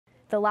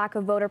The lack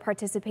of voter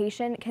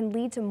participation can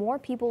lead to more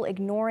people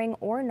ignoring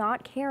or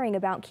not caring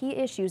about key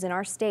issues in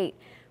our state.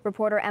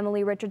 Reporter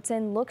Emily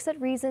Richardson looks at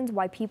reasons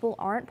why people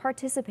aren't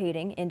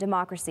participating in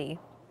democracy.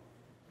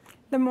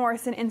 The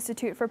Morrison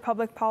Institute for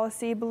Public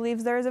Policy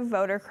believes there is a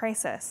voter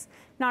crisis,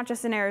 not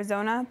just in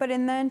Arizona, but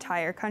in the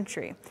entire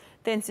country.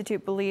 The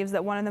Institute believes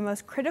that one of the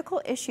most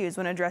critical issues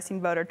when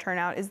addressing voter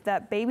turnout is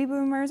that baby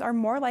boomers are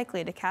more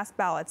likely to cast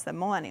ballots than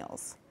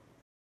millennials.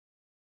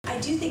 I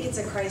do think it's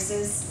a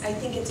crisis. I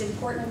think it's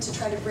important to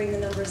try to bring the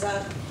numbers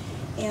up,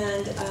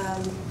 and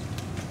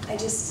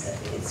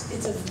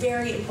it's a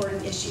very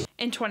important issue.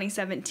 In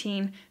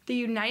 2017, the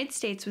United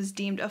States was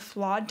deemed a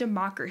flawed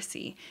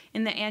democracy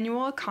in the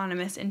annual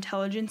Economist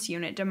Intelligence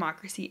Unit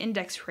Democracy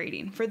Index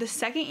rating for the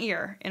second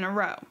year in a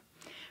row,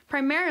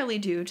 primarily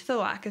due to the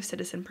lack of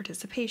citizen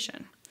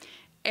participation.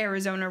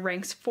 Arizona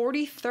ranks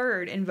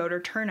 43rd in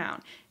voter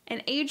turnout,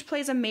 and age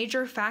plays a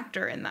major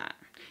factor in that.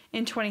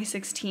 In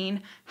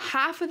 2016,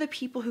 half of the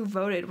people who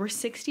voted were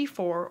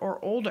 64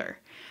 or older,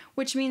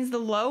 which means the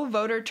low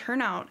voter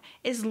turnout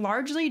is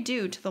largely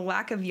due to the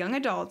lack of young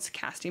adults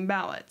casting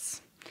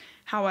ballots.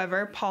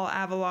 However, Paul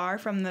Avalar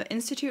from the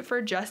Institute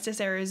for Justice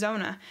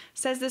Arizona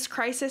says this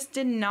crisis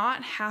did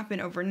not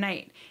happen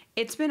overnight.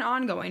 It's been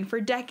ongoing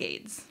for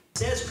decades. It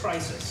says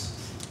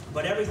crisis,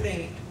 but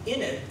everything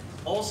in it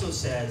also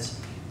says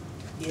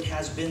it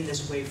has been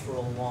this way for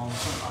a long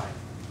time.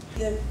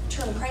 The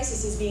term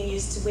crisis is being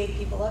used to wake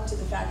people up to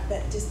the fact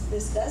that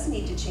this does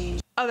need to change.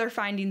 Other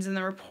findings in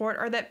the report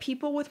are that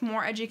people with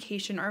more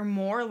education are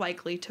more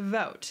likely to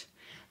vote.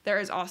 There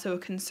is also a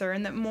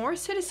concern that more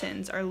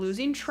citizens are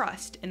losing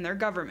trust in their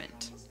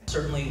government.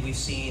 Certainly, we've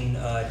seen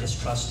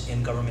distrust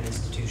in government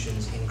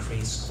institutions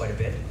increase quite a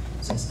bit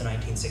since the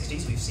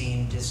 1960s. We've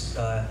seen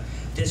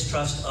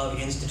distrust of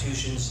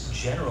institutions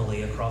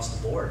generally across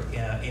the board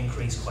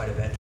increase quite a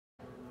bit.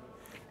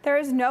 There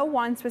is no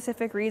one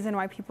specific reason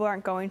why people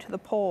aren't going to the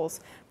polls,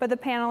 but the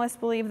panelists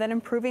believe that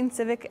improving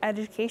civic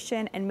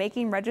education and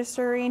making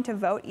registering to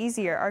vote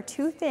easier are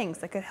two things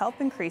that could help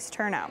increase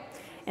turnout.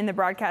 In the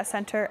Broadcast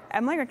Center,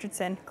 Emily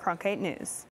Richardson, Cronkite News.